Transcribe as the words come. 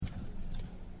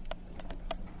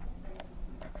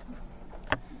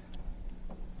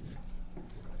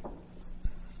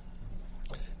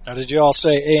Now, did you all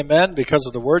say amen because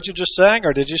of the words you just sang,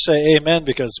 or did you say amen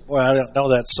because, boy, I don't know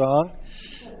that song?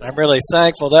 I'm really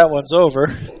thankful that one's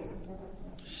over.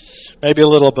 Maybe a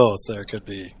little both there could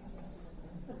be.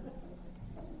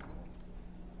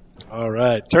 All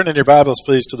right. Turn in your Bibles,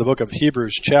 please, to the book of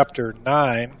Hebrews chapter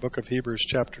 9. Book of Hebrews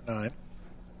chapter 9.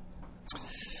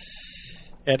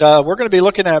 And we're going to be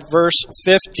looking at verse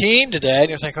 15 today. And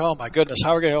you're thinking, oh my goodness,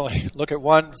 how are we going to only look at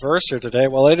one verse here today?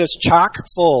 Well, it is chock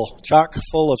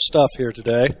full of stuff here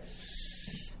today.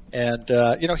 And,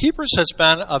 Hebrews has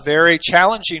been a very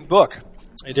challenging book.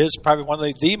 It is probably one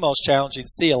of the most challenging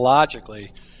theologically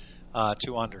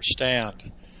to understand.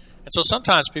 And so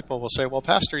sometimes people will say, well,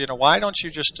 Pastor, why don't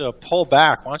you just pull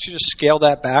back? Why don't you just scale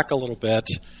that back a little bit?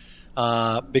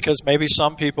 Because maybe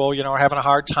some people, are having a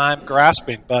hard time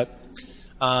grasping. But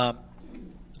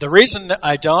the reason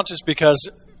I don't is because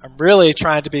I'm really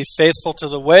trying to be faithful to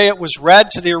the way it was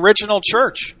read to the original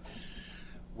church.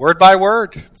 Word by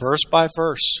word, verse by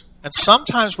verse. And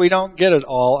sometimes we don't get it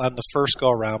all on the first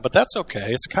go-around, but that's okay.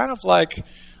 It's kind of like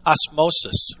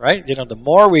osmosis, right? The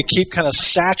more we keep kind of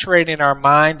saturating our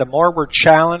mind, the more we're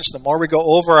challenged, the more we go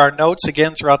over our notes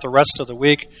again throughout the rest of the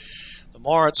week, the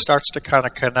more it starts to kind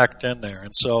of connect in there.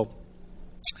 And so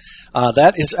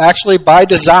that is actually by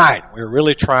design. We're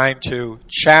really trying to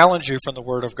challenge you from the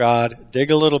Word of God, dig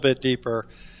a little bit deeper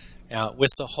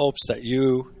with the hopes that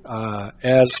you,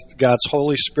 as God's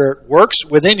Holy Spirit works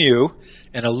within you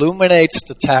and illuminates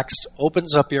the text,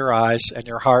 opens up your eyes and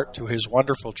your heart to His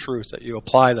wonderful truth, that you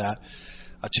apply that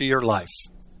to your life.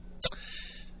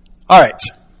 All right.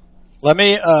 Let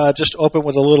me just open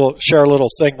with share a little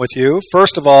thing with you.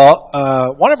 First of all,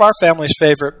 one of our family's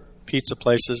favorite pizza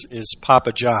places is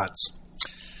Papa John's.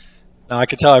 Now, I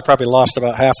can tell I probably lost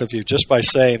about half of you just by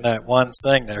saying that one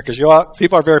thing there, because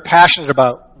people are very passionate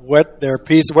about where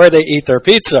they eat their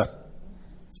pizza.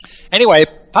 Anyway,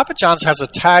 Papa John's has a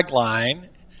tagline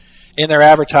in their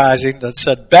advertising that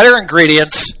said, better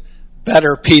ingredients,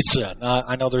 better pizza. Now,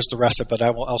 I know there's the rest of it, but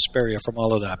I'll spare you from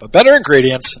all of that. But better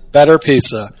ingredients, better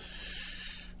pizza.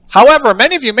 However,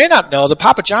 many of you may not know that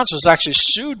Papa John's was actually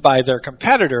sued by their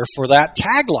competitor for that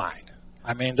tagline.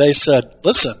 I mean, they said,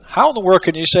 listen, how in the world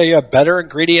can you say you have better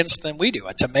ingredients than we do?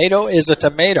 A tomato is a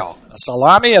tomato. A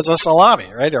salami is a salami,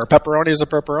 right? Or a pepperoni is a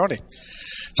pepperoni.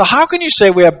 So how can you say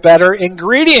we have better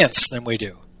ingredients than we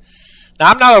do?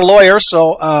 Now, I'm not a lawyer,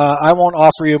 so I won't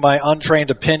offer you my untrained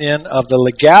opinion of the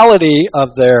legality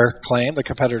of their claim, the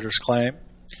competitor's claim.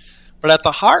 But at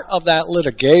the heart of that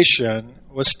litigation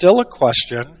was still a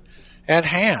question at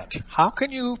hand. How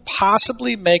can you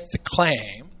possibly make the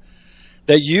claim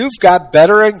that you've got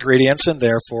better ingredients and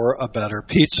therefore a better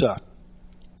pizza?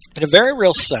 In a very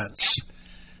real sense,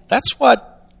 that's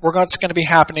what's going to be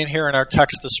happening here in our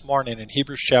text this morning in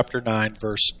Hebrews chapter 9,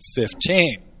 verse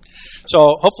 15.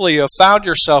 So hopefully you have found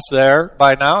yourself there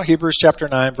by now, Hebrews chapter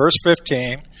 9, verse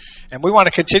 15, and we want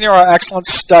to continue our excellent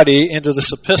study into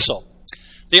this epistle.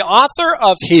 The author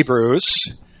of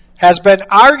Hebrews has been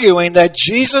arguing that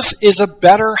Jesus is a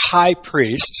better high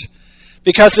priest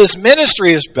because his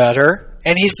ministry is better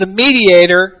and he's the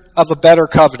mediator of a better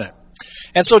covenant.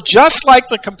 And so just like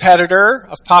the competitor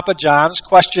of Papa John's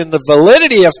questioned the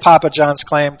validity of Papa John's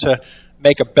claim to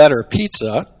make a better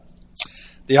pizza,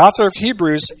 the author of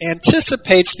Hebrews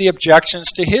anticipates the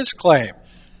objections to his claim.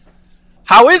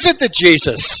 How is it that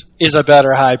Jesus is a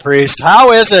better high priest?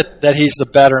 How is it that he's the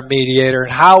better mediator?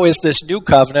 And how is this new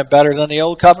covenant better than the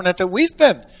old covenant that we've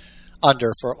been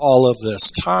under for all of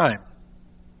this time?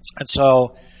 And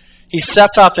so he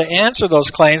sets out to answer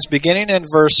those claims beginning in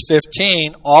verse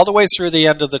 15 all the way through the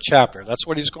end of the chapter. That's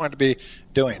what he's going to be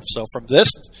doing. So from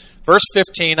this verse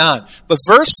 15 on. But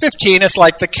verse 15 is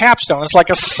like the capstone. It's like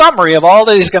a summary of all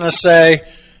that he's going to say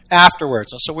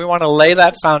afterwards. And so we want to lay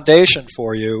that foundation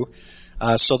for you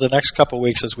so the next couple of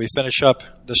weeks as we finish up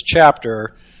this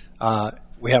chapter,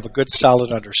 we have a good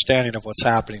solid understanding of what's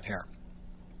happening here.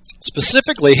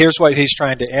 Specifically, here's what he's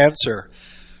trying to answer.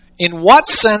 In what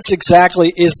sense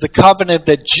exactly is the covenant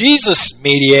that Jesus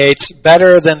mediates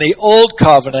better than the old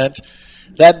covenant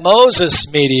that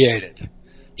Moses mediated?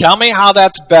 Tell me how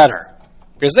that's better.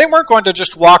 Because they weren't going to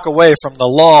just walk away from the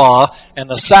law and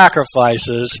the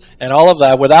sacrifices and all of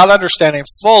that without understanding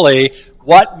fully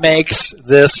what makes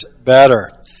this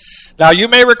better. Now, you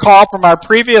may recall from our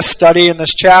previous study in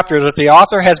this chapter that the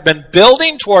author has been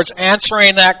building towards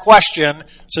answering that question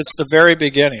since the very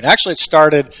beginning. Actually, it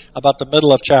started about the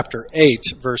middle of chapter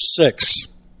 8, verse 6.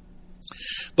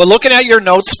 But looking at your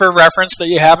notes for reference that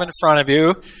you have in front of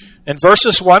you, in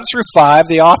verses 1 through 5,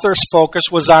 the author's focus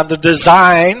was on the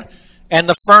design and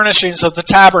the furnishings of the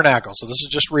tabernacle. So this is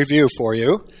just review for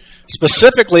you.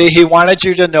 Specifically, he wanted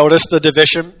you to notice the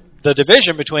division the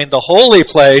division between the holy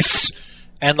place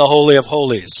and the Holy of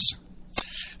Holies.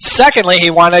 Secondly,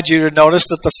 he wanted you to notice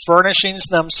that the furnishings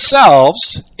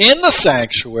themselves in the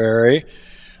sanctuary,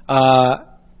 and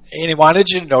he wanted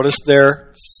you to notice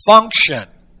their function.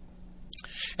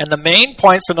 And the main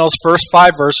point from those first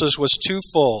 5 verses was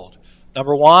twofold.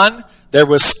 Number one, there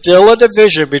was still a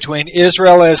division between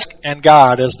Israel and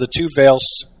God as the two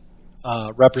veils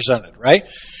represented, right?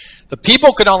 The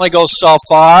people could only go so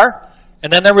far,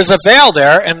 and then there was a veil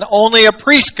there, and only a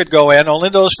priest could go in. Only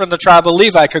those from the tribe of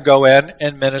Levi could go in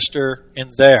and minister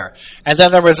in there. And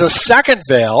then there was a second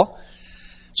veil.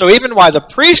 So even while the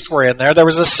priests were in there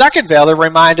was a second veil that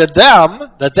reminded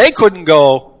them that they couldn't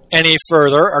go any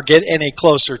further or get any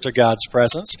closer to God's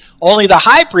presence. Only the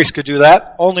high priest could do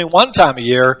that, only one time a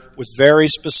year, with very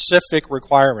specific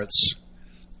requirements.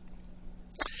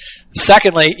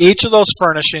 Secondly, each of those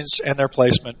furnishings and their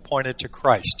placement pointed to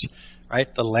Christ. Right?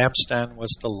 The lampstand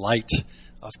was the light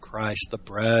of Christ. The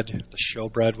bread, the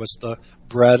showbread, was the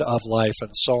bread of life,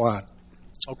 and so on.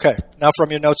 Okay, now from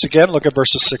your notes again, look at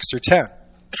verses 6 through 10.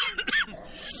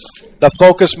 The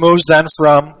focus moves then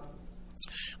from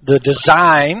the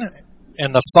design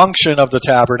and the function of the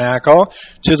tabernacle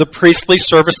to the priestly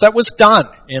service that was done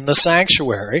in the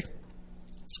sanctuary,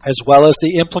 as well as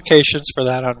the implications for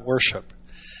that on worship.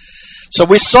 So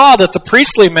we saw that the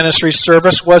priestly ministry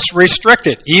service was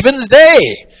restricted. Even they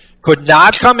could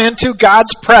not come into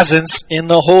God's presence in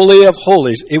the Holy of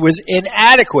Holies. It was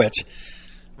inadequate.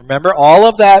 Remember, all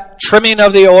of that trimming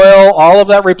of the oil, all of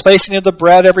that replacing of the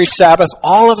bread every Sabbath,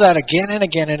 all of that again and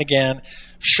again and again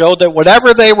showed that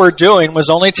whatever they were doing was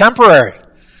only temporary.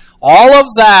 All of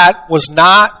that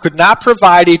could not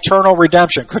provide eternal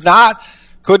redemption, could not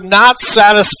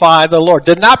satisfy the Lord,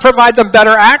 did not provide them better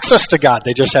access to God.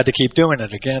 They just had to keep doing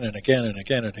it again and again and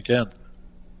again and again.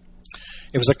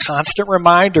 It was a constant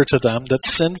reminder to them that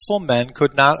sinful men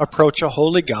could not approach a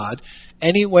holy God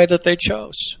any way that they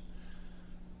chose.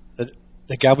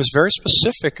 That God was very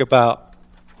specific about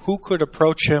who could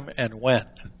approach him and when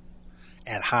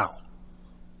and how.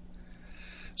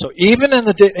 So even in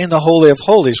the Holy of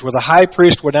Holies, where the high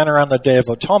priest would enter on the Day of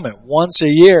Atonement once a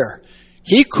year,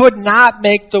 he could not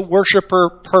make the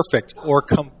worshiper perfect or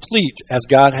complete as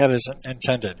God had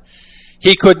intended.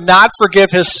 He could not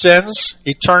forgive his sins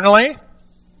eternally,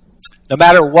 no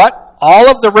matter what. All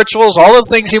of the rituals, all of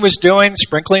the things he was doing,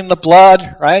 sprinkling the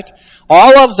blood, right?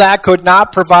 All of that could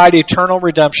not provide eternal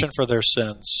redemption for their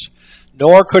sins,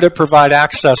 nor could it provide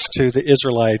access to the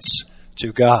Israelites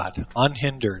to God,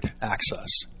 unhindered access.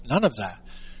 None of that.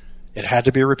 It had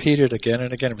to be repeated again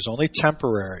and again. It was only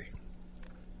temporary.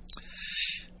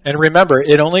 And remember,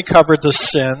 it only covered the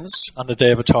sins on the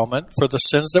Day of Atonement for the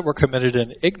sins that were committed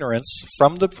in ignorance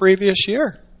from the previous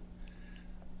year.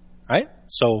 Right?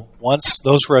 So once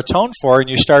those were atoned for and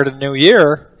you start a new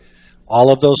year, all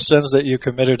of those sins that you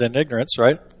committed in ignorance,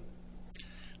 right?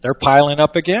 They're piling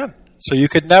up again. So you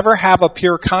could never have a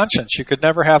pure conscience.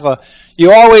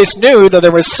 You always knew that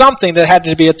there was something that had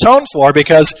to be atoned for,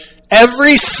 because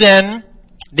every sin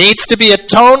needs to be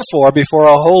atoned for before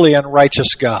a holy and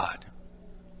righteous God.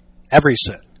 Every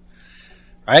sin.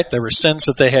 Right? There were sins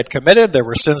that they had committed, there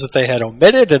were sins that they had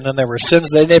omitted, and then there were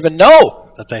sins they didn't even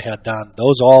know that they had done.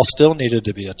 Those all still needed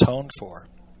to be atoned for.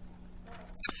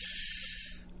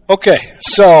 Okay,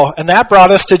 and that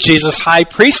brought us to Jesus' high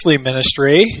priestly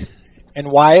ministry and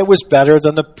why it was better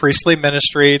than the priestly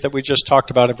ministry that we just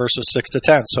talked about in verses 6 to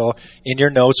 10. So in your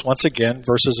notes, once again,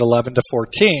 verses 11 to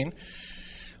 14,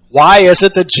 why is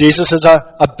it that Jesus is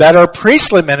a better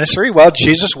priestly ministry? Well,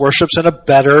 Jesus worships in a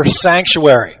better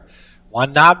sanctuary,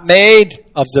 one not made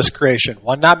of this creation,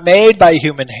 one not made by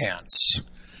human hands.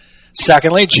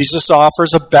 Secondly, Jesus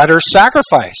offers a better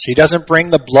sacrifice. He doesn't bring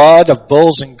the blood of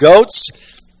bulls and goats.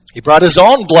 He brought his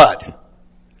own blood,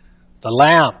 the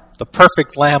Lamb, the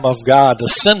perfect Lamb of God, the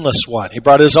sinless one. He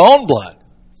brought his own blood.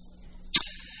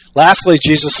 Lastly,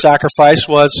 Jesus' sacrifice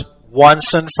was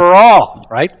once and for all,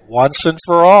 right? Once and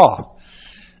for all.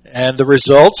 And the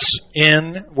results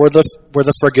were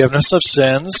the forgiveness of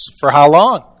sins for how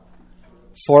long?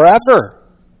 Forever.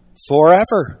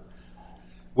 Forever.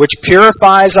 Which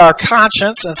purifies our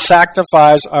conscience and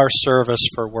sanctifies our service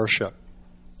for worship.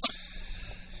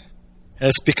 And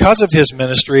it's because of his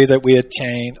ministry that we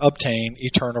obtain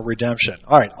eternal redemption.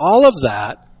 All right, all of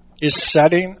that is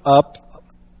setting up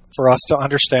for us to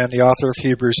understand the author of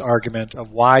Hebrews' argument of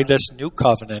why this new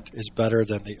covenant is better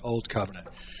than the old covenant.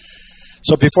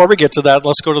 So before we get to that,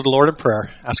 let's go to the Lord in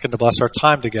prayer, ask him to bless our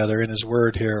time together in his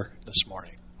word here this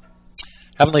morning.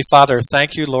 Heavenly Father,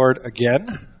 thank you, Lord, again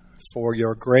for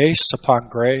your grace upon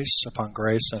grace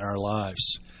in our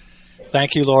lives.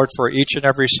 Thank you, Lord, for each and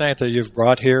every saint that you've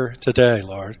brought here today,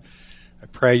 Lord. I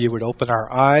pray you would open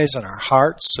our eyes and our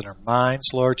hearts and our minds,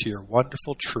 Lord, to your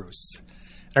wonderful truth.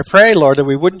 And I pray, Lord, that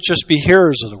we wouldn't just be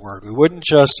hearers of the word. We wouldn't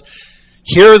just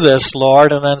hear this,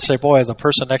 Lord, and then say, boy, the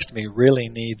person next to me really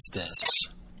needs this.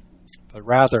 But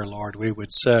rather, Lord, we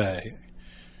would say,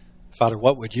 Father,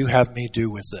 what would you have me do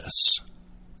with this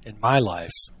in my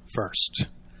life first?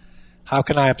 How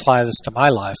can I apply this to my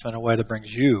life in a way that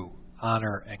brings you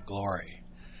honor and glory?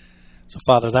 So,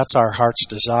 Father, that's our heart's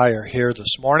desire here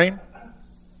this morning.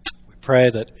 We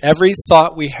pray that every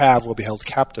thought we have will be held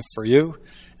captive for you,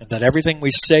 and that everything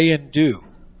we say and do,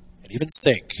 and even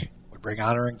think, would bring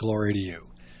honor and glory to you.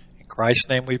 In Christ's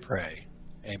name we pray.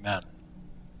 Amen.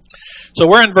 So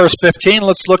we're in verse 15.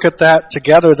 Let's look at that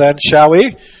together then, shall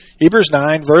we? Hebrews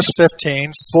 9, verse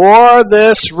 15. For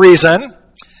this reason,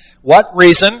 what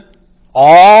reason?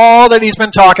 All that he's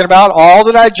been talking about, all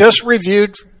that I just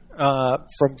reviewed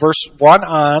from verse 1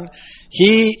 on,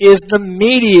 he is the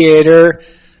mediator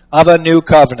of a new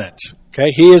covenant. Okay,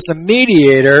 he is the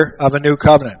mediator of a new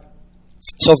covenant.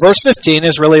 So verse 15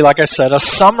 is really, like I said, a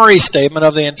summary statement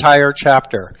of the entire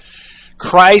chapter.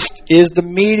 Christ is the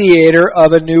mediator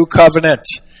of a new covenant.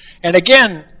 And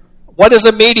again, what is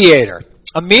a mediator?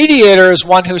 A mediator is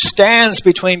one who stands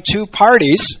between two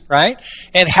parties, right?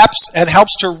 And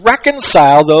helps to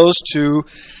reconcile those two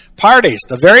parties.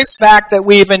 The very fact that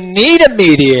we even need a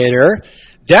mediator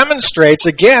demonstrates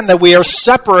again that we are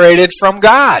separated from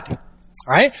God.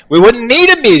 Right? We wouldn't need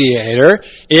a mediator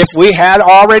if we had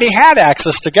already had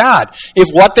access to God.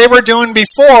 If what they were doing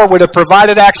before would have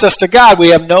provided access to God, we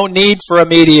have no need for a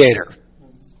mediator.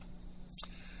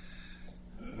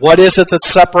 What is it that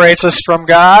separates us from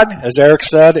God? As Eric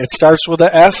said, it starts with an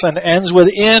S and ends with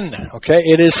in. Okay?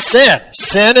 It is sin.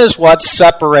 Sin is what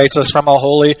separates us from a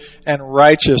holy and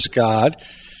righteous God.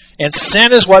 And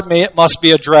sin is what must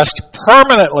be addressed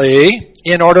permanently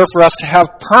in order for us to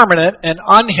have permanent and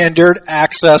unhindered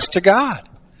access to God.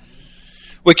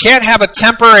 We can't have a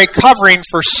temporary covering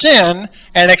for sin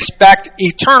and expect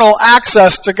eternal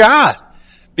access to God,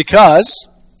 because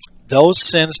those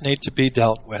sins need to be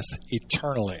dealt with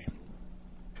eternally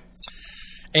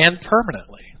and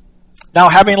permanently. Now,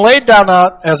 having laid down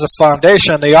that as a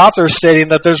foundation, the author is stating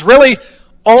that there's really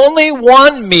only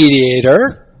one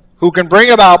mediator who can bring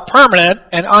about permanent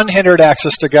and unhindered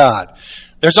access to God.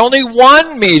 There's only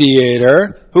one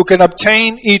mediator who can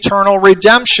obtain eternal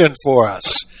redemption for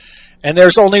us. And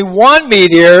there's only one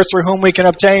mediator through whom we can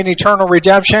obtain eternal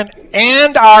redemption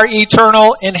and our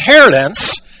eternal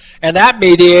inheritance, and that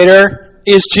mediator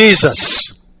is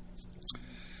Jesus.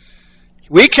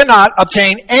 We cannot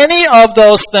obtain any of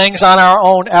those things on our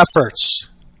own efforts.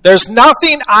 There's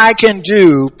nothing I can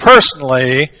do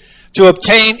personally to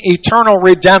obtain eternal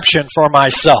redemption for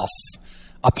myself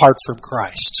apart from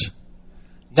Christ.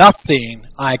 Nothing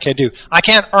I can do. I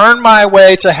can't earn my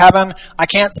way to heaven. I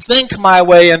can't think my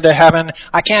way into heaven.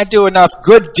 I can't do enough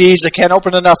good deeds. I can't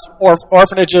open enough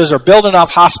orphanages or build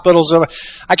enough hospitals.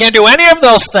 I can't do any of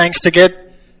those things to get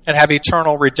and have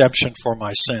eternal redemption for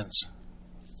my sins.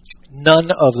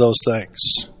 None of those things.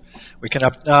 We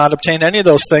cannot obtain any of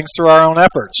those things through our own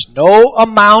efforts. No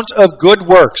amount of good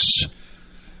works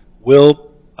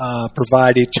will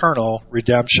provide eternal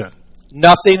redemption.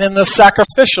 Nothing in the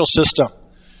sacrificial system.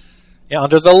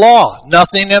 Under the law,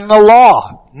 nothing in the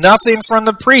law, nothing from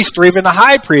the priest or even the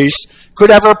high priest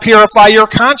could ever purify your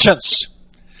conscience,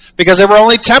 because they were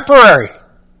only temporary.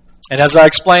 And as I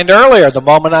explained earlier, the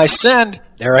moment I sinned,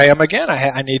 there I am again.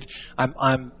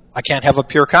 I can't have a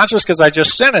pure conscience because I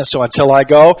just sinned, and so until I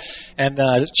go and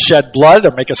shed blood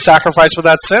or make a sacrifice for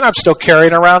that sin, I'm still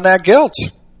carrying around that guilt.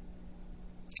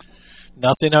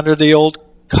 Nothing under the old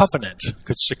covenant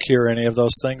could secure any of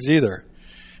those things either.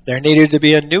 There needed to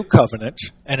be a new covenant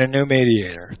and a new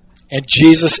mediator. And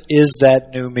Jesus is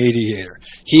that new mediator.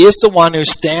 He is the one who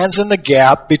stands in the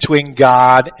gap between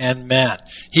God and men.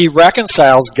 He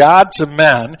reconciles God to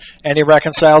men, and he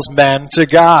reconciles men to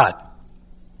God.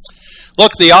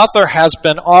 Look, the author has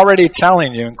been already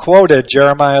telling you and quoted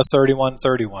Jeremiah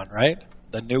 31:31, right?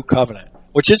 The new covenant,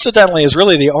 which incidentally is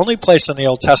really the only place in the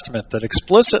Old Testament that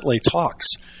explicitly talks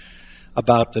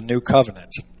about the new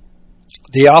covenant.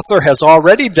 The author has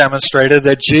already demonstrated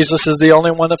that Jesus is the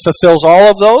only one that fulfills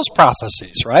all of those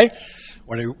prophecies, right?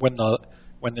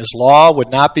 When his law would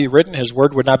not be written, his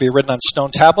word would not be written on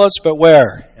stone tablets, but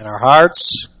where? In our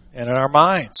hearts and in our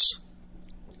minds.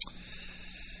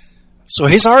 So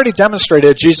he's already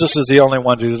demonstrated Jesus is the only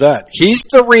one to do that. He's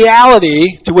the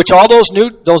reality to which all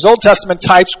those Old Testament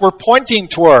types were pointing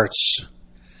towards.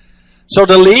 So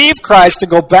to leave Christ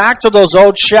and go back to those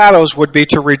old shadows would be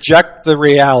to reject the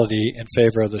reality in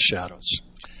favor of the shadows.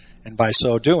 And by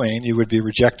so doing, you would be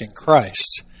rejecting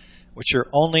Christ, which your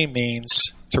only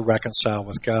means to reconcile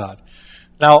with God.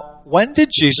 Now, when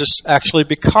did Jesus actually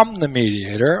become the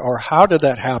mediator, or how did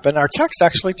that happen? Our text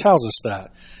actually tells us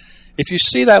that. If you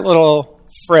see that little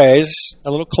phrase,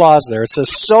 a little clause there, it says,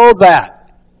 so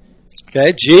that.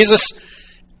 Okay,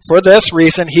 Jesus, for this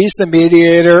reason, he's the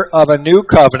mediator of a new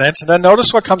covenant. And then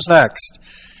notice what comes next.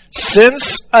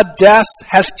 Since a death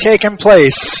has taken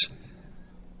place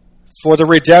for the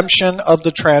redemption of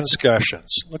the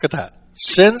transgressions. Look at that.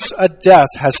 Since a death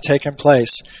has taken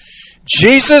place.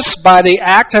 Jesus, by the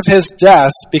act of his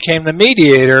death, became the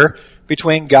mediator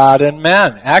between God and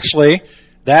men. Actually,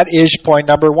 that is point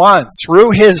number one.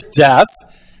 Through his death,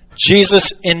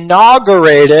 Jesus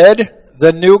inaugurated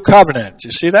the new covenant. Do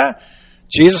you see that?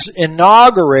 Jesus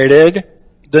inaugurated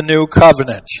the new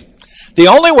covenant. The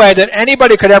only way that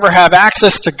anybody could ever have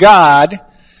access to God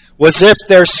was if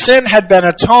their sin had been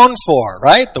atoned for,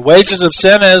 right? The wages of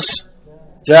sin is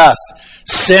death.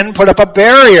 Sin put up a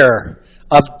barrier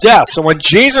of death. So when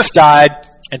Jesus died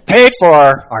and paid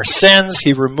for our sins,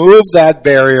 he removed that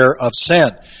barrier of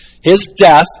sin. His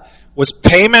death was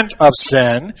payment of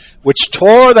sin, which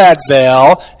tore that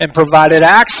veil and provided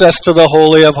access to the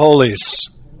Holy of Holies.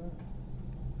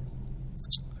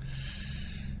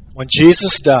 When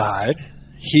Jesus died,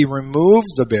 he removed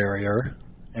the barrier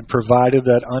and provided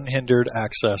that unhindered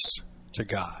access to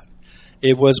God.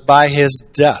 It was by his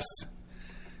death.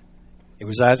 It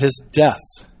was at his death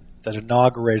that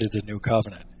inaugurated the new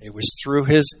covenant. It was through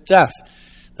his death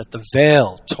that the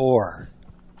veil tore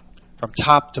from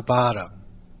top to bottom.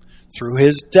 Through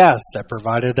his death that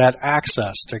provided that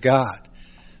access to God.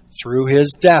 Through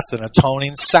his death and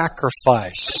atoning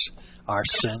sacrifice, our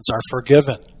sins are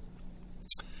forgiven.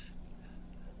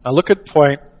 Now look at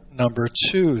point number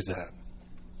 2 then.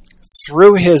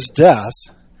 Through his death,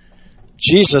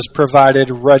 Jesus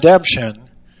provided redemption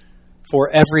for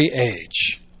every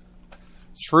age.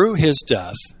 Through his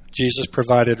death, Jesus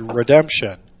provided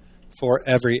redemption for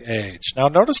every age. Now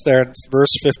notice there in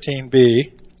verse 15b,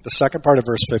 the second part of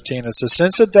verse 15, it says,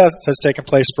 since a death has taken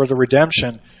place for the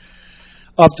redemption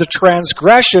of the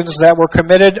transgressions that were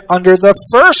committed under the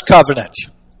first covenant.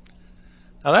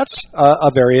 Now that's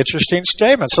a very interesting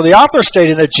statement. So the author is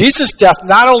stating that Jesus' death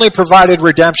not only provided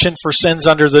redemption for sins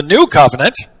under the new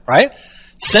covenant, right,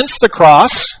 since the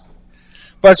cross,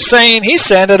 but he's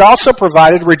saying it also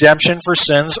provided redemption for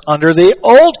sins under the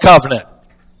old covenant.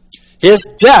 His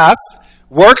death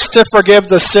works to forgive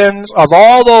the sins of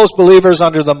all those believers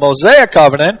under the Mosaic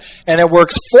covenant, and it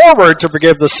works forward to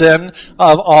forgive the sin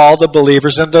of all the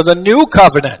believers under the new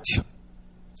covenant.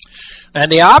 And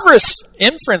the obvious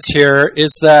inference here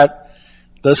is that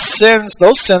those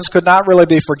sins could not really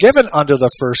be forgiven under the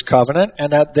first covenant,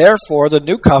 and that therefore the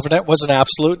new covenant was an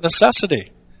absolute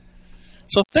necessity.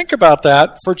 So think about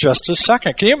that for just a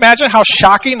second. Can you imagine how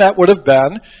shocking that would have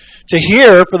been to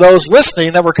hear for those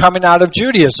listening that were coming out of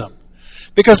Judaism?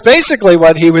 Because basically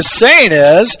what he was saying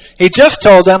is, he just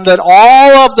told them that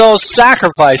all of those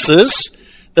sacrifices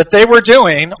that they were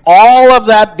doing, all of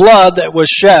that blood that was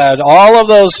shed, all of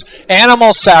those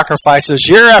animal sacrifices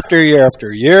year after year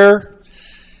after year,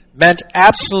 meant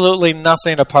absolutely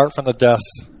nothing apart from the death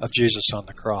of Jesus on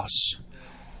the cross.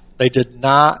 They did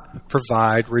not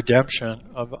provide redemption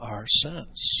of our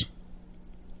sins.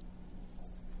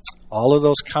 All of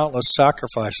those countless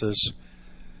sacrifices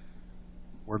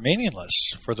were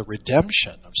meaningless for the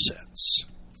redemption of sins.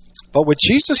 But what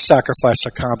Jesus' sacrifice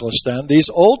accomplished then, these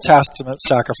Old Testament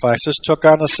sacrifices took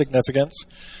on the significance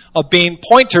of being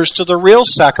pointers to the real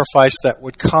sacrifice that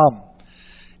would come.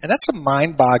 And that's a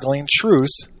mind-boggling truth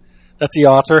that the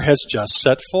author has just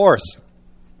set forth.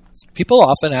 People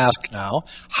often ask now,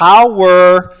 how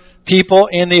were people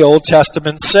in the Old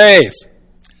Testament saved?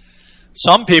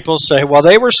 Some people say, well,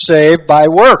 they were saved by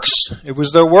works. It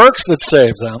was their works that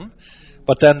saved them.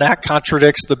 But then that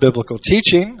contradicts the biblical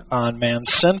teaching on man's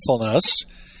sinfulness,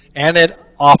 and it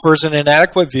offers an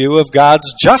inadequate view of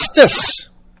God's justice.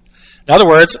 In other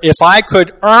words, if I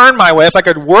could earn my way, if I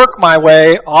could work my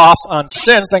way off on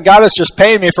sins, then God is just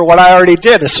paying me for what I already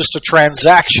did. It's just a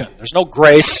transaction. There's no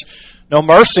grace, no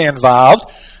mercy involved.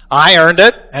 I earned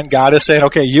it, and God is saying,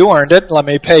 okay, you earned it, let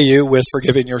me pay you with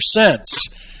forgiving your sins.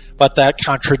 But that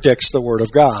contradicts the Word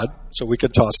of God, so we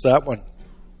could toss that one.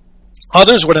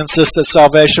 Others would insist that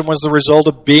salvation was the result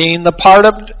of being the part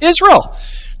of Israel.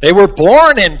 They were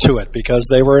born into it because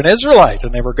they were an Israelite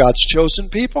and they were God's chosen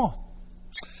people.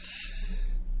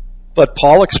 But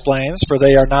Paul explains, for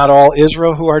they are not all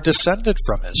Israel who are descended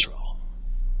from Israel.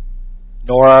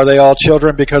 nor are they all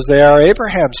children because they are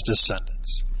Abraham's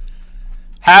descendants.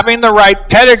 Having the right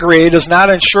pedigree does not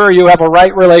ensure you have a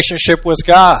right relationship with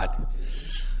God.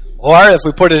 Or, if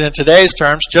we put it in today's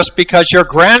terms, just because your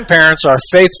grandparents are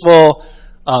faithful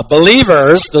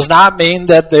believers does not mean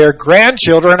that their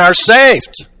grandchildren are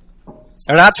saved.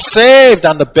 They're not saved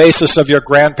on the basis of your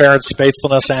grandparents'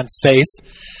 faithfulness and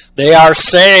faith. They are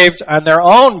saved on their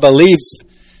own belief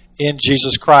in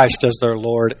Jesus Christ as their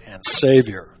Lord and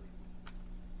Savior.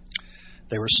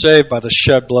 They were saved by the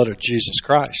shed blood of Jesus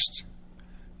Christ.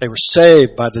 They were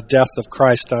saved by the death of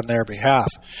Christ on their behalf.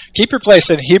 Keep your place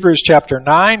in Hebrews chapter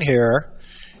 9 here,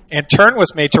 and turn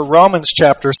with me to Romans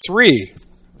chapter 3.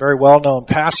 Very well-known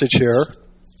passage here.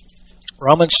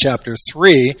 Romans chapter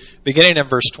 3, beginning in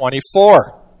verse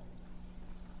 24.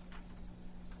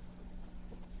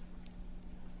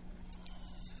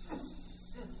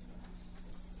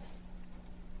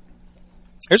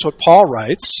 Here's what Paul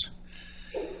writes.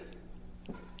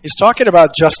 He's talking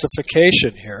about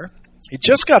justification here. He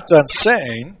just got done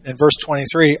saying, in verse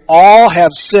 23, all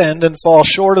have sinned and fall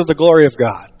short of the glory of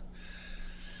God.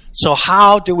 So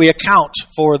how do we account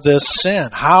for this sin?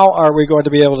 How are we going to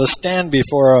be able to stand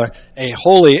before a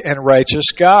holy and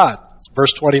righteous God?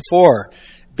 Verse 24,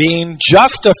 being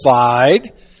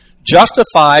justified.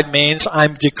 Justified means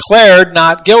I'm declared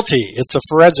not guilty. It's a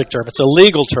forensic term. It's a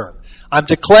legal term. I'm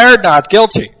declared not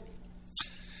guilty.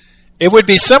 It would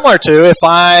be similar to if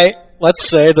let's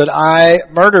say that I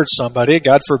murdered somebody,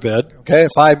 God forbid, okay?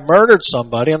 If I murdered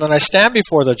somebody and then I stand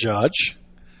before the judge,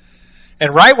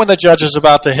 and right when the judge is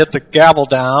about to hit the gavel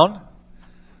down,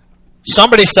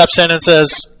 somebody steps in and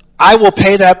says, I will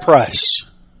pay that price.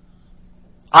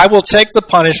 I will take the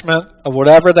punishment of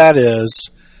whatever that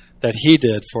is that he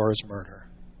did for his murder.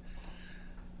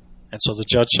 And so the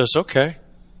judge says, okay,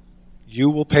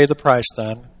 you will pay the price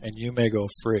then, and you may go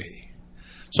free.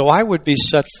 So I would be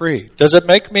set free. Does it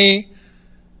make me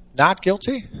not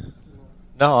guilty?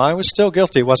 No, I was still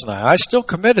guilty, wasn't I? I still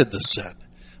committed the sin,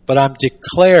 but I'm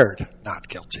declared not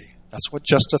guilty. That's what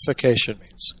justification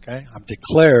means, okay? I'm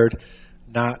declared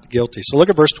not guilty. So look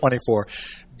at verse 24.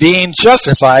 Being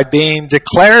justified, being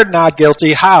declared not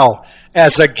guilty, how?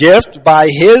 As a gift by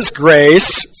his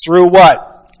grace through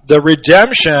what? The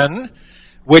redemption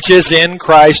which is in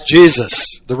Christ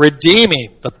Jesus. The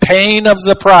redeeming, the paying of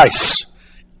the price,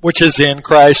 which is in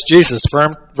Christ Jesus.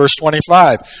 Verse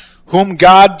 25, whom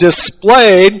God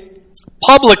displayed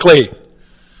publicly,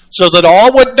 so that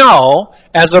all would know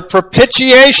as a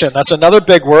propitiation. That's another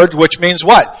big word, which means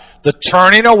what? The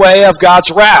turning away of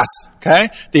God's wrath, okay?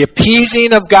 The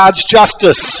appeasing of God's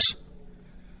justice.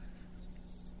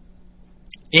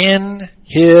 In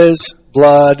his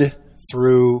blood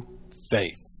through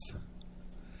faith.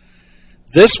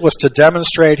 This was to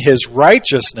demonstrate his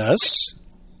righteousness,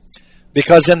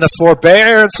 because in the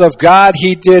forbearance of God,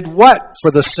 he did what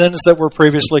for the sins that were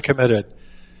previously committed?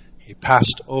 He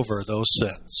passed over those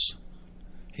sins.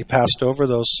 He passed over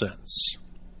those sins.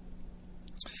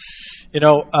 You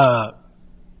know,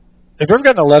 have you ever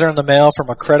gotten a letter in the mail from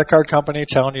a credit card company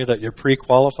telling you that you're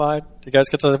pre-qualified? Do you guys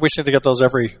get those? We seem to get those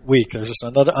every week. There's just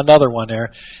another one there.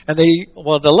 And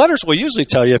the letters will usually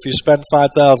tell you if you spend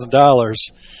 $5,000,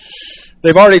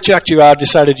 they've already checked you out,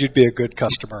 decided you'd be a good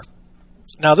customer.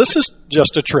 Now, this is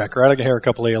just a trick, right? I can hear a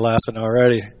couple of you laughing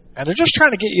already. And they're just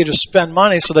trying to get you to spend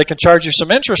money so they can charge you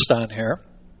some interest on here.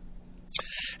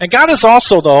 And God has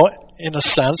also, though, in a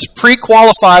sense,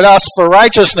 pre-qualified us for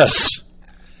righteousness.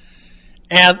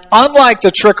 And unlike the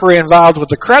trickery involved with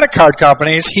the credit card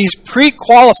companies, he's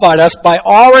pre-qualified us by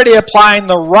already applying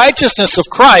the righteousness of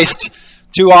Christ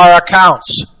to our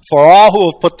accounts for all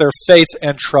who have put their faith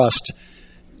and trust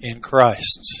in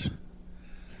Christ.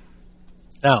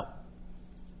 Now,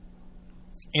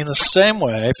 in the same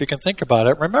way, if you can think about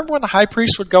it, remember when the high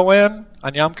priest would go in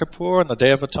on Yom Kippur on the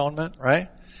Day of Atonement, right?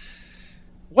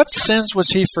 What sins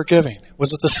was he forgiving?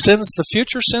 Was it the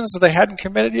future sins that they hadn't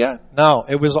committed yet? No,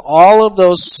 it was all of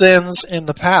those sins in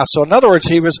the past. So in other words,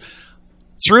 he was,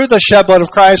 through the shed blood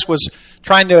of Christ, was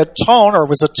trying to atone, or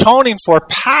was atoning for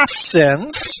past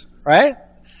sins, right,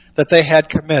 that they had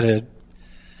committed.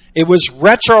 It was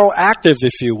retroactive,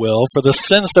 if you will, for the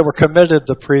sins that were committed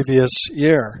the previous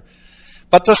year.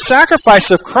 But the sacrifice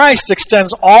of Christ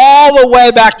extends all the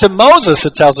way back to Moses,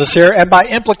 it tells us here, and by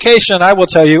implication, I will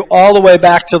tell you, all the way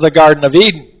back to the Garden of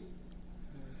Eden.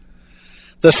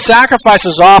 The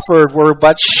sacrifices offered were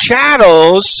but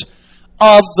shadows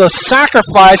of the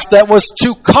sacrifice that was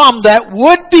to come that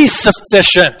would be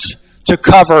sufficient to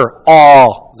cover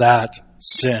all that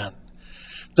sin.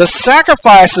 The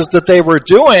sacrifices that they were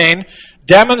doing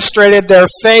demonstrated their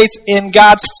faith in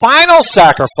God's final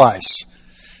sacrifice.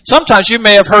 Sometimes you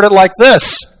may have heard it like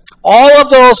this. All of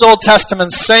those Old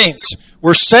Testament saints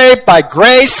were saved by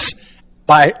grace,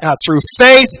 through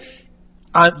faith,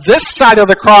 on this side of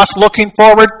the cross, looking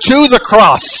forward to the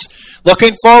cross.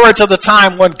 Looking forward to the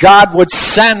time when God would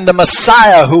send the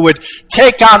Messiah who would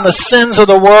take on the sins of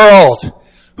the world,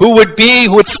 who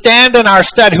would stand in our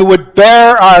stead, who would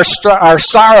bear our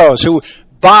sorrows, who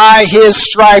by his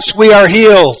stripes we are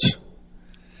healed.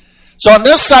 So on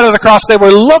this side of the cross, they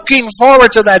were looking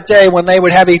forward to that day when they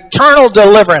would have eternal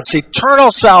deliverance,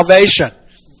 eternal salvation.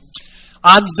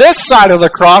 On this side of the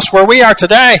cross, where we are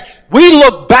today, we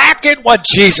look back at what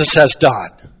Jesus has done.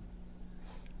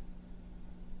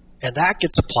 And that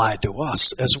gets applied to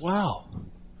us as well.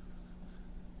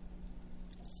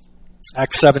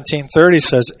 Acts 17:30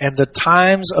 says, "And the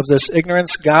times of this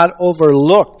ignorance God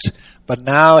overlooked, but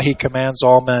now he commands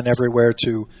all men everywhere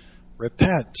to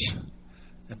repent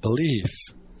and believe."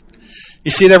 You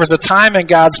see, there was a time in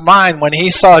God's mind when he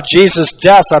saw Jesus'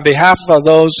 death on behalf of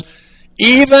those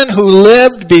even who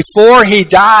lived before he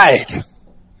died,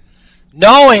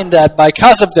 knowing that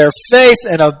because of their faith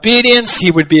and obedience,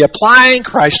 he would be applying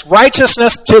Christ's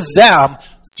righteousness to them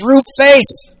through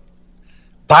faith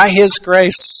by his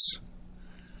grace.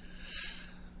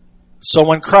 So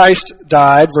when Christ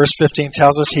died, verse 15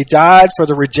 tells us, he died for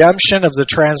the redemption of the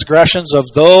transgressions of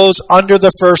those under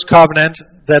the first covenant,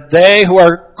 that they who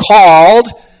are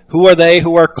called, who are they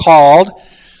who are called?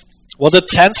 Well, the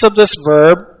tense of this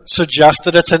verb suggests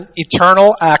that it's an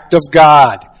eternal act of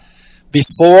God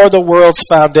before the world's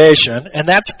foundation, and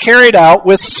that's carried out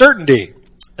with certainty.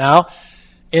 Now,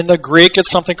 in the Greek, it's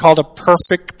something called a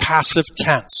perfect passive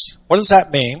tense. What does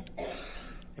that mean?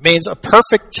 It means a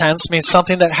perfect tense means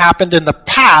something that happened in the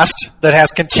past that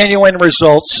has continuing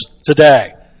results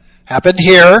today. Happened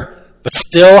here, but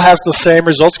still has the same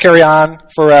results, carry on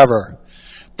forever.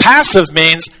 Passive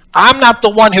means I'm not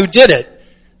the one who did it.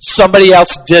 Somebody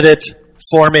else did it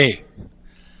for me.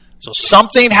 So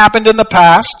something happened in the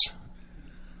past,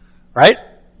 right?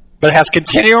 But it has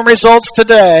continuing results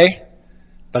today,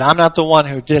 but I'm not the one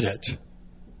who did it.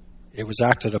 It was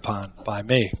acted upon by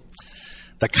me.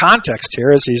 The context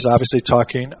here is he's obviously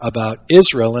talking about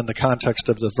Israel in the context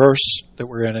of the verse that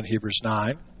we're in Hebrews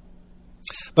 9.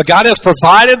 But God has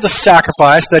provided the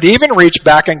sacrifice that even reached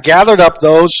back and gathered up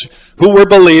those who were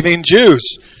believing Jews.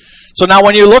 So now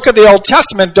when you look at the Old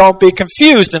Testament, don't be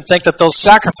confused and think that those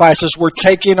sacrifices were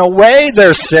taking away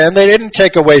their sin. They didn't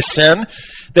take away sin.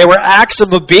 They were acts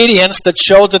of obedience that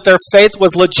showed that their faith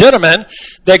was legitimate,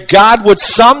 that God would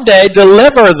someday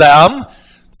deliver them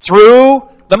through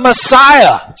the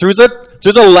Messiah, through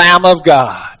the Lamb of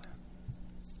God.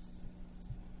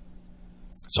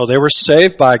 So they were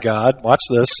saved by God, watch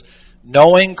this,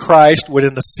 knowing Christ would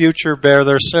in the future bear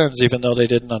their sins, even though they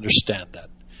didn't understand that.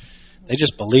 They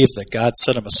just believed that God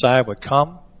said a Messiah would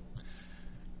come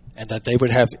and that they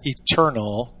would have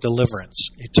eternal deliverance,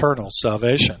 eternal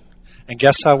salvation. And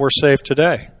guess how we're saved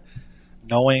today?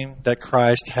 Knowing that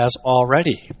Christ has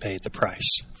already paid the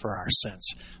price for our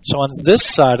sins. So on this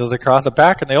side of the cross, the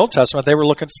back in the Old Testament, they were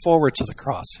looking forward to the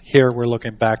cross. Here we're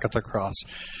looking back at the cross.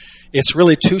 It's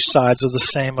really two sides of the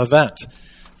same event.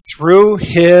 Through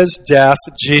his death,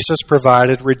 Jesus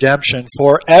provided redemption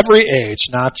for every age,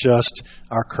 not just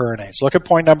our current age. Look at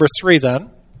point number 3 then.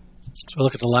 So we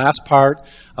look at the last part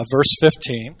of verse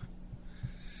 15.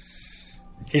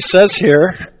 He says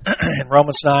here in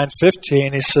Romans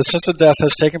 9:15, he says, "Since the death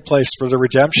has taken place for the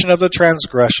redemption of the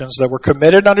transgressions that were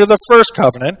committed under the first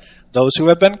covenant, those who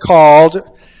have been called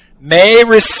may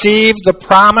receive the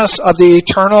promise of the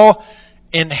eternal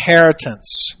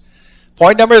inheritance."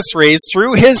 Point number 3,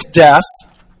 through his death,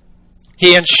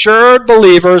 he ensured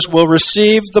believers will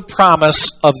receive the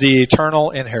promise of the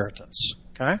eternal inheritance.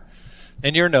 Okay?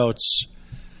 In your notes,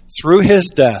 through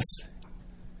his death,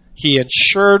 he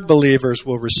ensured believers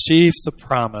will receive the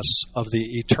promise of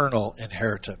the eternal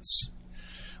inheritance.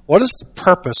 What is the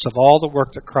purpose of all the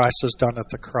work that Christ has done at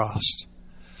the cross?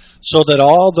 So that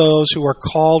all those who are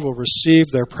called will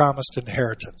receive their promised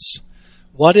inheritance.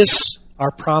 What is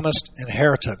our promised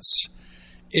inheritance?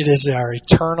 It is our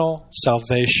eternal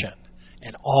salvation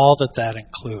and all that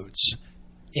includes,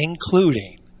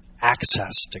 including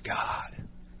access to God,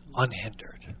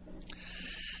 unhindered.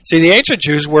 See, the ancient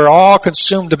Jews were all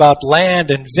consumed about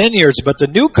land and vineyards, but the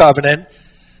new covenant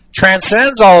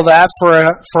transcends all of that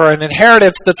for an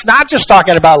inheritance that's not just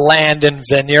talking about land and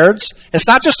vineyards. It's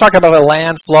not just talking about a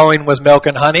land flowing with milk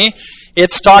and honey.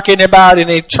 It's talking about an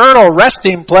eternal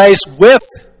resting place with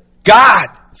God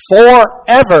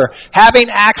forever, having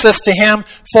access to him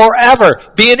forever,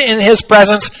 being in his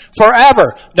presence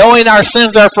forever, knowing our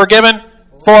sins are forgiven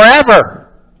forever.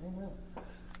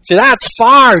 See, that's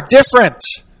far different.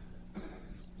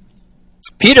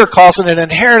 Peter calls it an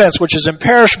inheritance which is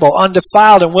imperishable,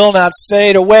 undefiled, and will not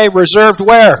fade away, reserved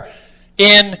where?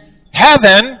 In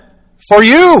heaven for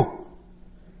you.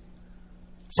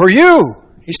 For you.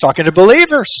 He's talking to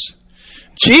believers.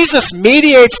 Jesus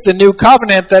mediates the new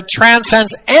covenant that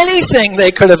transcends anything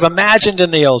they could have imagined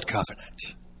in the old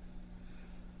covenant.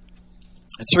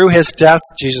 And through his death,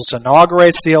 Jesus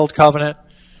inaugurates the old covenant.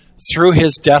 Through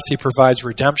his death, he provides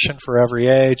redemption for every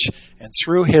age. And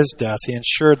through his death, he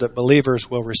ensured that believers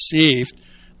will receive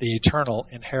the eternal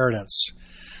inheritance.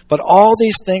 But all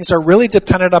these things are really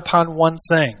dependent upon one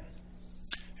thing,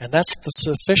 and that's the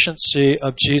sufficiency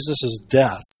of Jesus'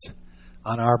 death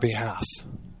on our behalf.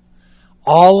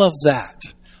 All of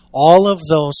that, all of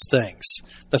those things,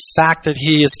 the fact that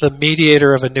he is the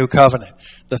mediator of a new covenant,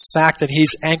 the fact that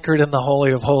he's anchored in the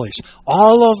Holy of Holies,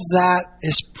 all of that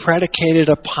is predicated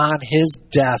upon his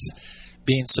death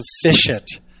being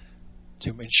sufficient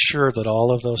to ensure that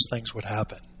all of those things would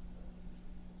happen.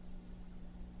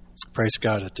 Praise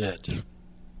God, it did.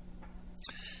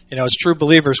 You know, as true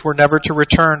believers, we're never to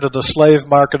return to the slave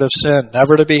market of sin,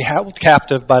 never to be held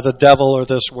captive by the devil or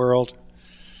this world,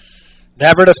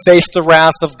 never to face the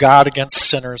wrath of God against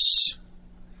sinners.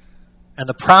 And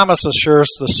the promise assures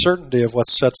the certainty of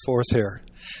what's set forth here.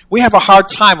 We have a hard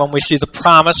time when we see the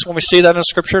promise, when we see that in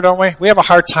Scripture, don't we? We have a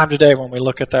hard time today when we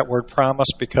look at that word promise,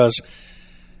 because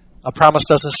a promise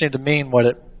doesn't seem to mean what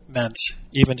it meant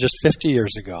even just 50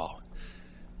 years ago.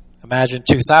 Imagine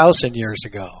 2,000 years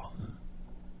ago.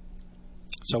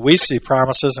 So we see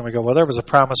promises and we go, well, there was a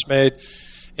promise made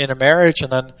in a marriage,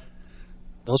 and then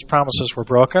those promises were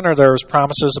broken, or there was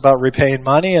promises about repaying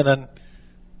money, and then,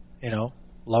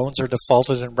 loans are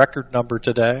defaulted in record number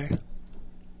today.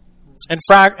 In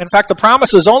fact, the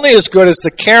promise is only as good as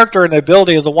the character and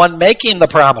ability of the one making the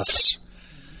promise.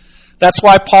 That's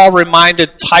why Paul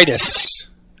reminded Titus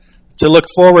to look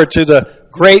forward to the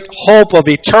great hope of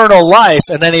eternal life,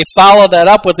 and then he followed that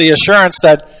up with the assurance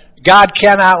that God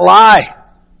cannot lie.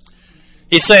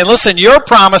 He's saying, listen, your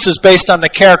promise is based on the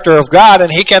character of God,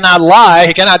 and he cannot lie,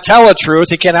 he cannot tell the truth,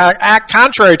 he cannot act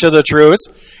contrary to the truth,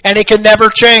 and he can never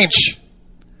change.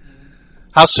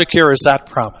 How secure is that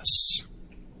promise?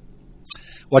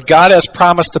 What God has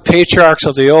promised the patriarchs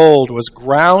of the old was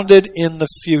grounded in the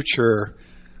future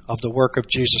of the work of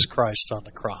Jesus Christ on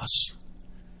the cross.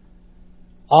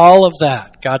 All of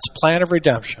that, God's plan of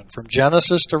redemption, from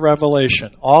Genesis to Revelation,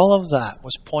 all of that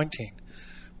was pointing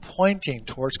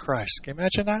towards Christ. Can you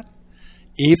imagine that?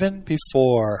 Even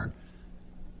before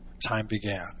time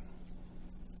began.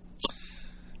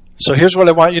 So here's what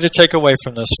I want you to take away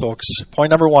from this, folks. Point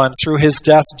number one, through his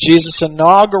death, Jesus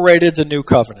inaugurated the new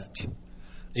covenant.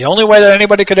 The only way that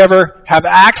anybody could ever have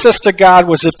access to God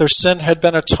was if their sin had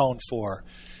been atoned for.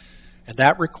 And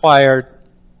that required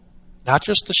not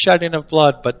just the shedding of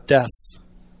blood, but death.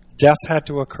 Death had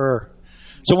to occur.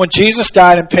 So when Jesus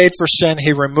died and paid for sin,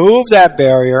 he removed that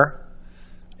barrier.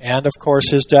 And, of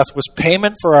course, his death was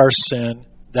payment for our sin.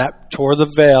 That tore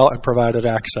the veil and provided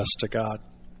access to God.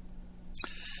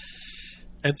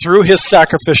 And through his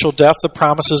sacrificial death, the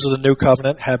promises of the new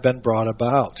covenant have been brought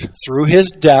about. Through his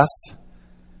death,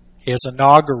 he has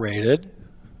inaugurated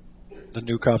the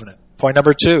new covenant. Point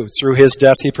number two, through his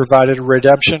death, he provided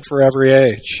redemption for every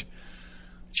age.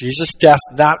 Jesus' death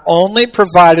not only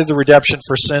provided the redemption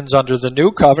for sins under the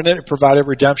new covenant, it provided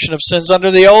redemption of sins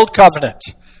under the old covenant.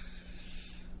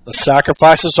 The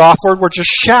sacrifices offered were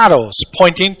just shadows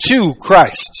pointing to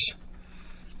Christ.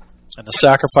 And the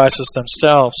sacrifices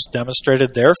themselves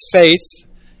demonstrated their faith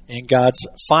in God's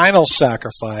final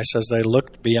sacrifice as they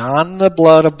looked beyond the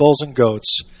blood of bulls and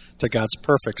goats to God's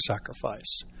perfect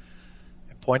sacrifice.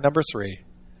 And point number three,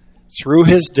 through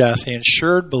his death, he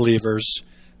ensured believers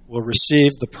will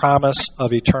receive the promise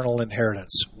of eternal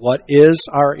inheritance. What is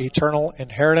our eternal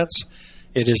inheritance?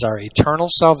 It is our eternal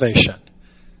salvation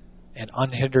and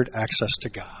unhindered access to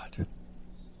God.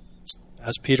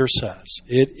 As Peter says,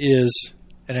 it is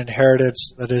an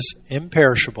inheritance that is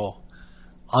imperishable,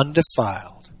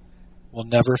 undefiled, will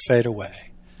never fade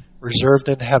away, reserved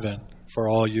in heaven for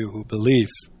all you who believe.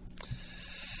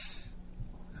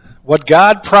 What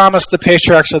God promised the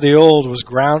patriarchs of the old was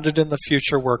grounded in the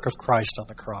future work of Christ on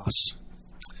the cross.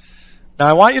 Now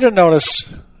I want you to notice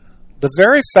the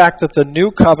very fact that the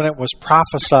new covenant was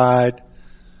prophesied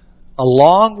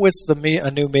along with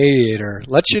a new mediator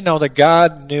lets you know that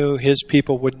God knew his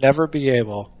people would never be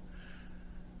able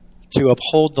to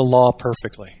uphold the law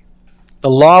perfectly. The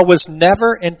law was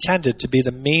never intended to be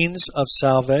the means of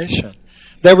salvation.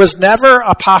 There was never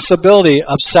a possibility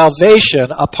of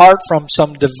salvation apart from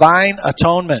some divine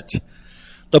atonement.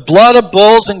 The blood of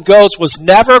bulls and goats was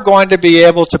never going to be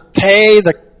able to pay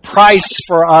the price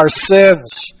for our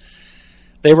sins.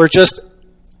 They were just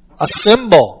a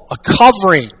symbol, a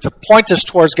covering to point us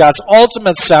towards God's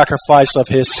ultimate sacrifice of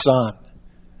His Son.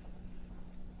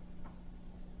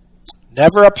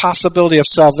 Never a possibility of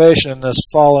salvation in this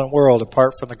fallen world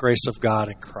apart from the grace of God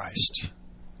in Christ.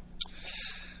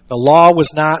 The law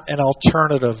was not an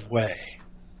alternative way.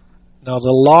 No,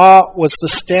 the law was the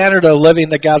standard of living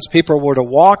that God's people were to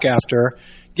walk after,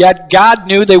 yet God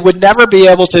knew they would never be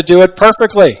able to do it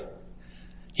perfectly.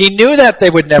 He knew that they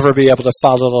would never be able to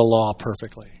follow the law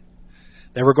perfectly.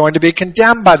 They were going to be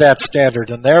condemned by that standard,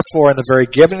 and therefore, in the very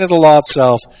giving of the law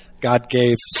itself, God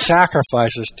gave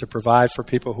sacrifices to provide for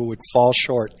people who would fall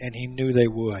short, and He knew they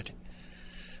would.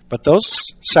 But those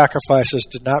sacrifices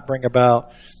did not bring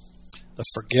about the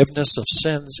forgiveness of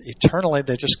sins eternally.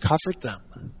 They just covered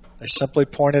them. They simply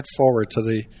pointed forward to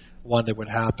the one that would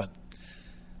happen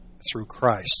through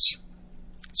Christ.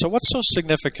 So what's so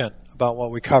significant about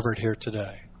what we covered here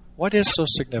today? What is so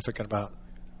significant about it?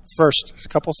 First, a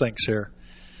couple things here.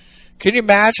 Can you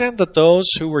imagine that those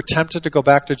who were tempted to go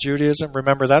back to Judaism,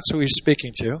 remember that's who He's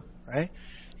speaking to, right?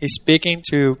 He's speaking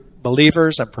to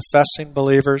believers and professing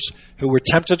believers who were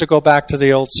tempted to go back to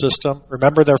the old system.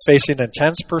 Remember, they're facing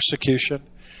intense persecution,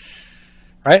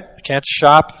 right? They can't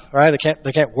shop, right?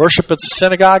 They can't worship at the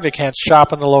synagogue. They can't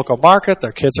shop in the local market.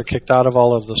 Their kids are kicked out of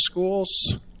all of the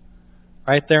schools,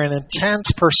 right? They're in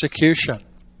intense persecution.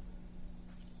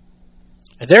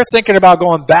 And they're thinking about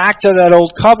going back to that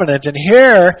old covenant. And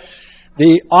here,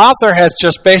 the author has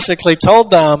just basically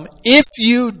told them, if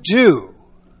you do,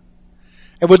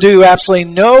 it will do you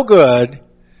absolutely no good,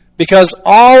 because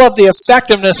all of the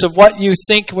effectiveness of what you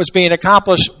think was being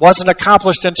accomplished wasn't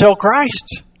accomplished until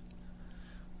Christ,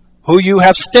 who you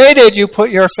have stated you put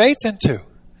your faith into.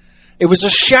 It was a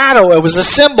shadow. It was a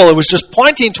symbol. It was just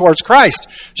pointing towards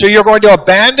Christ. So you're going to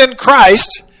abandon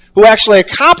Christ, who actually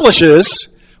accomplishes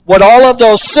what all of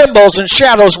those symbols and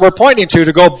shadows were pointing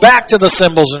to go back to the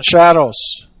symbols and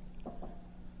shadows.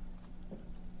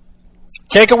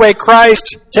 Take away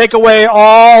Christ, take away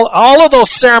all of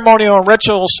those ceremonial and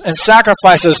rituals and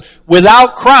sacrifices.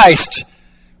 Without Christ,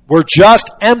 we're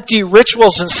just empty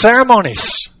rituals and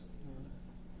ceremonies.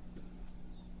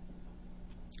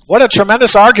 What a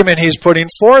tremendous argument he's putting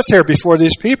forth here before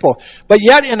these people. But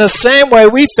yet, in the same way,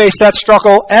 we face that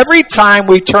struggle every time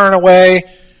we turn away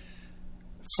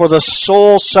for the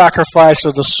sole sacrifice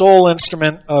or the sole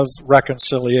instrument of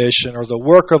reconciliation or the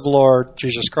work of Lord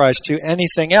Jesus Christ to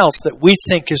anything else that we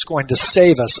think is going to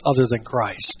save us other than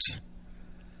Christ.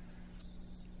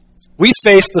 We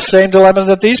face the same dilemma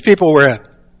that these people were in.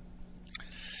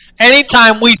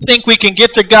 Anytime we think we can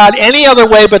get to God any other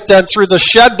way but then through the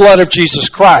shed blood of Jesus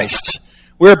Christ,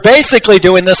 we're basically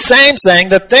doing the same thing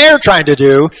that they're trying to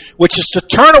do, which is to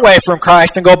turn away from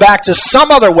Christ and go back to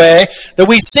some other way that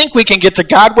we think we can get to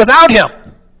God without Him.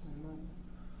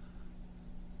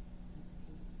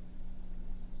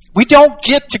 We don't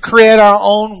get to create our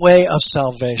own way of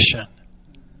salvation.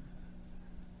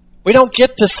 We don't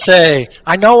get to say,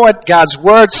 I know what God's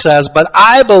Word says, but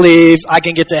I believe I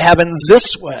can get to heaven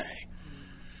this way.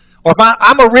 Or if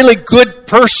I'm a really good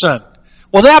person.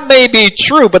 Well, that may be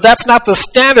true, but that's not the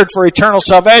standard for eternal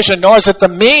salvation, nor is it the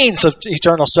means of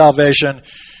eternal salvation.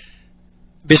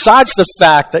 Besides the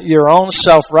fact that your own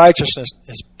self-righteousness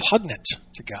is pugnant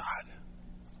to God.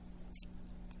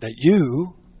 That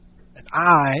you and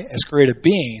I, as created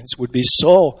beings, would be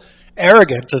so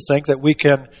arrogant to think that we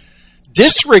can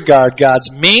disregard God's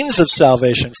means of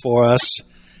salvation for us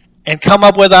and come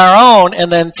up with our own and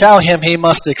then tell Him He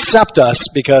must accept us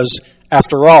because,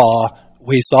 after all,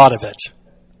 we thought of it.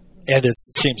 And it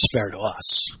seems fair to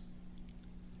us.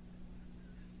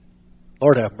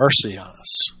 Lord, have mercy on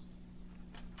us.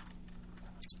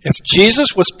 If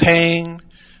Jesus was paying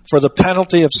for the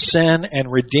penalty of sin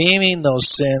and redeeming those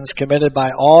sins committed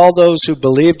by all those who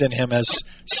believed in Him as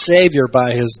Savior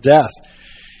by His death,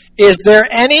 is there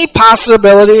any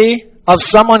possibility of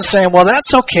someone saying, well,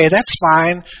 that's okay, that's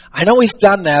fine, I know He's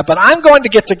done that, but I'm going to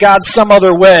get to God some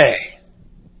other way.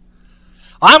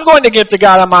 I'm going to get to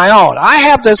God on my own. I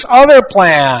have this other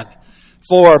plan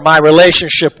for my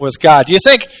relationship with God. Do you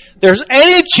think there's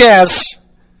any chance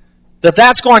that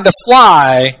that's going to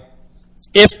fly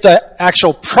if the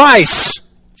actual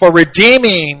price for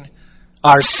redeeming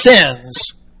our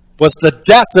sins was the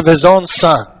death of His own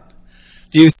Son?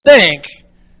 Do you think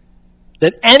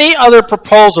that any other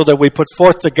proposal that we put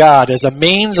forth to God as a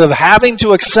means of having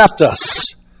to accept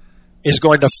us is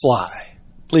going to fly?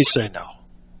 Please say no.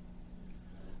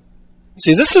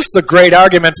 See, this is the great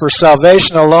argument for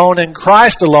salvation alone in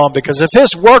Christ alone, because if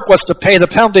his work was to pay the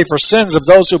penalty for sins of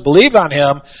those who believe on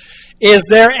him, is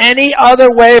there any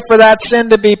other way for that sin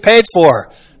to be paid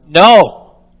for?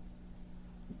 No.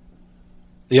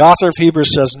 The author of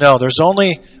Hebrews says no. There's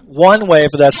only one way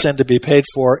for that sin to be paid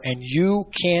for, and you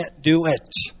can't do it.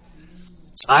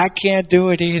 I can't do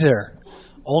it either.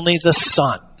 Only the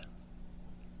Son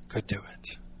could do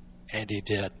it. And he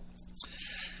did.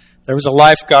 There was a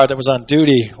lifeguard that was on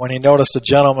duty when he noticed a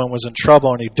gentleman was in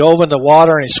trouble, and he dove into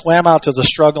water and he swam out to the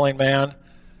struggling man,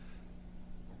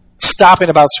 stopping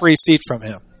about 3 feet from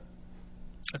him.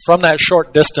 And from that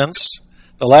short distance,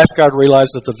 the lifeguard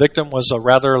realized that the victim was a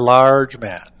rather large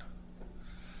man.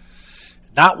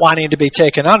 Not wanting to be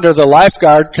taken under, the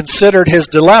lifeguard considered his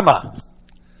dilemma.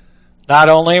 Not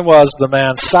only was the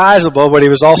man sizable, but he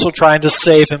was also trying to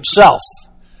save himself.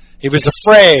 He was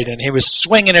afraid, and he was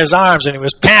swinging his arms, and he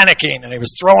was panicking, and he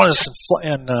was throwing his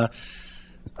and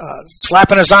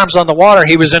slapping his arms on the water.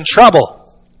 He was in trouble.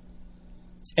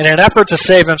 In an effort to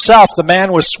save himself, the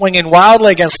man was swinging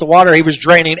wildly against the water. He was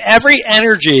draining every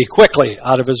energy quickly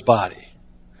out of his body.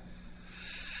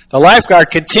 The lifeguard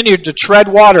continued to tread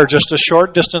water just a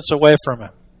short distance away from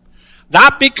him.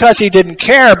 Not because he didn't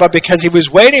care, but because he was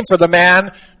waiting for the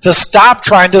man to stop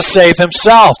trying to save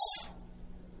himself.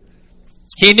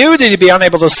 He knew that he'd be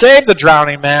unable to save the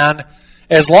drowning man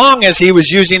as long as he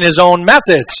was using his own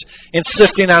methods,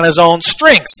 insisting on his own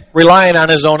strength, relying on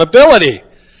his own ability.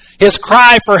 His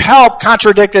cry for help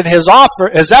contradicted his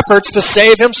efforts to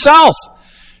save himself.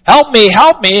 Help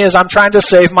me as I'm trying to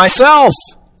save myself.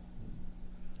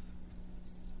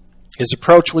 His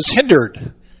approach was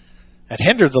hindered. It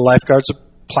hindered the lifeguard's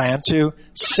plan to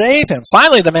save him.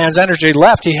 Finally, the man's energy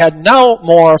left. He had no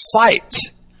more fight.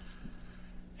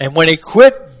 And when he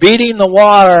quit beating the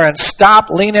water and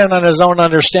stopped leaning on his own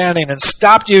understanding and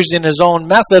stopped using his own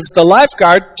methods, the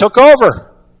lifeguard took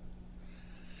over.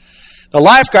 The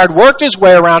lifeguard worked his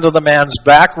way around to the man's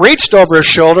back, reached over his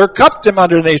shoulder, cupped him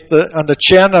underneath the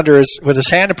chin with his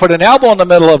hand, and put an elbow in the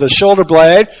middle of his shoulder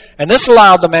blade. And this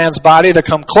allowed the man's body to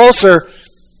come closer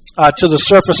to the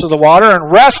surface of the water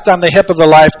and rest on the hip of the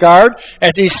lifeguard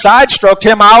as he side-stroked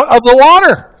him out of the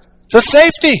water to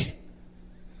safety.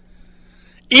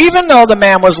 Even though the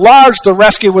man was large, the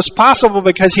rescue was possible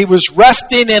because he was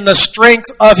resting in the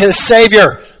strength of his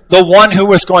Savior, the one who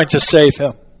was going to save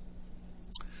him.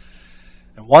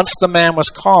 And once the man was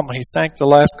calm, he thanked the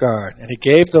lifeguard, and he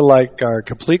gave the lifeguard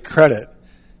complete credit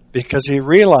because he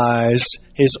realized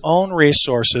his own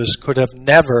resources could have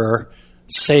never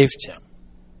saved him.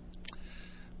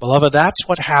 Beloved, that's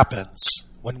what happens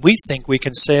when we think we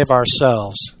can save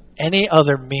ourselves any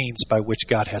other means by which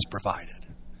God has provided.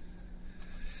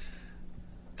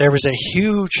 There was a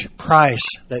huge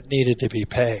price that needed to be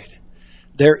paid.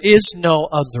 There is no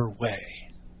other way.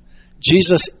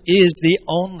 Jesus is the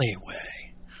only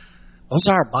way. Those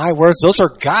aren't my words. Those are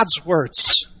God's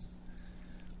words.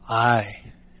 I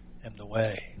am the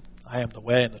way. I am the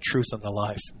way and the truth and the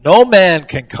life. No man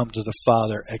can come to the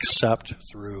Father except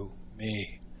through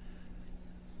me.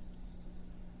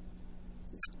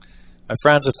 My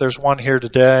friends, if there's one here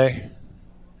today,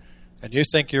 and you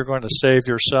think you're going to save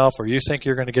yourself, or you think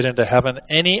you're going to get into heaven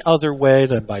any other way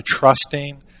than by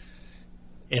trusting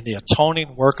in the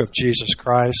atoning work of Jesus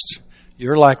Christ,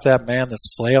 you're like that man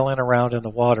that's flailing around in the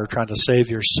water trying to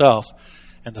save yourself,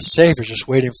 and the Savior's just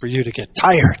waiting for you to get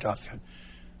tired of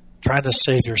trying to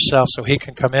save yourself so he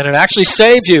can come in and actually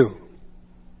save you.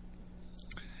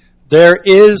 There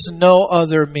is no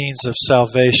other means of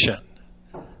salvation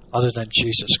other than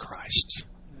Jesus Christ.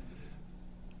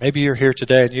 Maybe you're here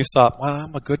today and you thought, well,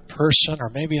 I'm a good person, or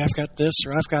maybe I've got this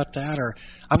or I've got that, or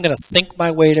I'm going to think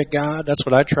my way to God. That's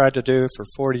what I tried to do for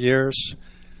 40 years.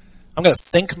 I'm going to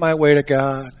think my way to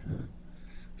God.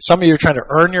 Some of you are trying to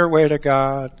earn your way to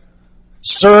God,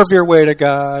 serve your way to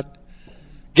God,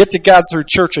 get to God through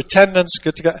church attendance,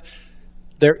 get to God.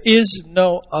 There is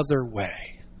no other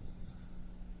way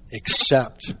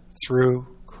except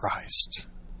through Christ.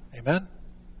 Amen?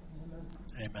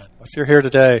 Amen. If you're here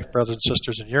today, brothers and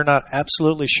sisters, and you're not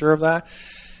absolutely sure of that,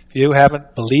 if you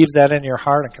haven't believed that in your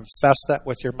heart and confessed that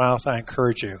with your mouth, I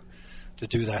encourage you to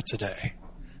do that today.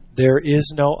 There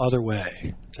is no other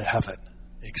way to heaven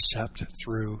except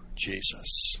through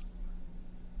Jesus.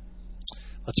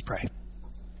 Let's pray.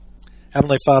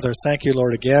 Heavenly Father, thank you,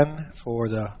 Lord, again for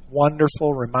the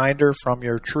wonderful reminder from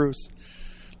your truth.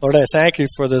 Lord, I thank you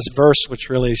for this verse, which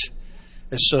really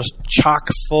is just chock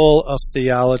full of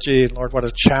theology. And Lord, what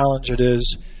a challenge it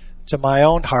is to my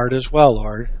own heart as well,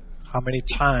 Lord. How many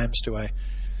times do I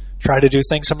try to do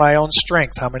things in my own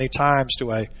strength? How many times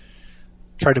do I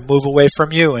try to move away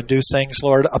from you and do things,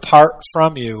 Lord, apart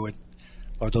from you. And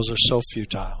Lord, those are so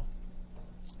futile.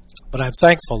 But I'm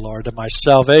thankful, Lord, that my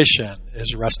salvation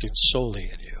is resting solely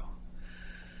in you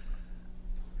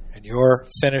and your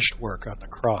finished work on the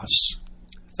cross.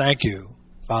 Thank you,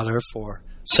 Father, for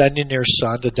sending your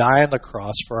Son to die on the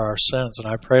cross for our sins. And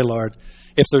I pray, Lord,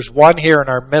 if there's one here in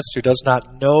our midst who does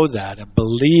not know that and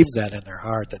believe that in their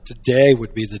heart, that today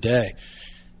would be the day,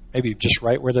 maybe just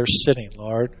right where they're sitting,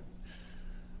 Lord,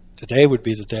 today would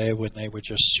be the day when they would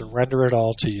just surrender it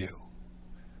all to you.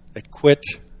 They'd quit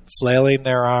flailing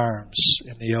their arms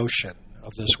in the ocean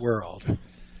of this world.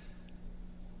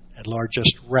 And Lord,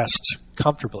 just rest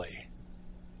comfortably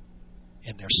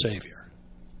in their Savior.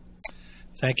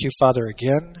 Thank you, Father,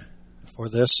 again for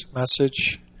this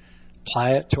message.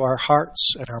 Apply it to our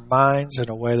hearts and our minds in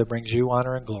a way that brings you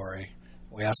honor and glory.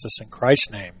 We ask this in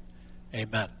Christ's name.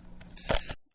 Amen.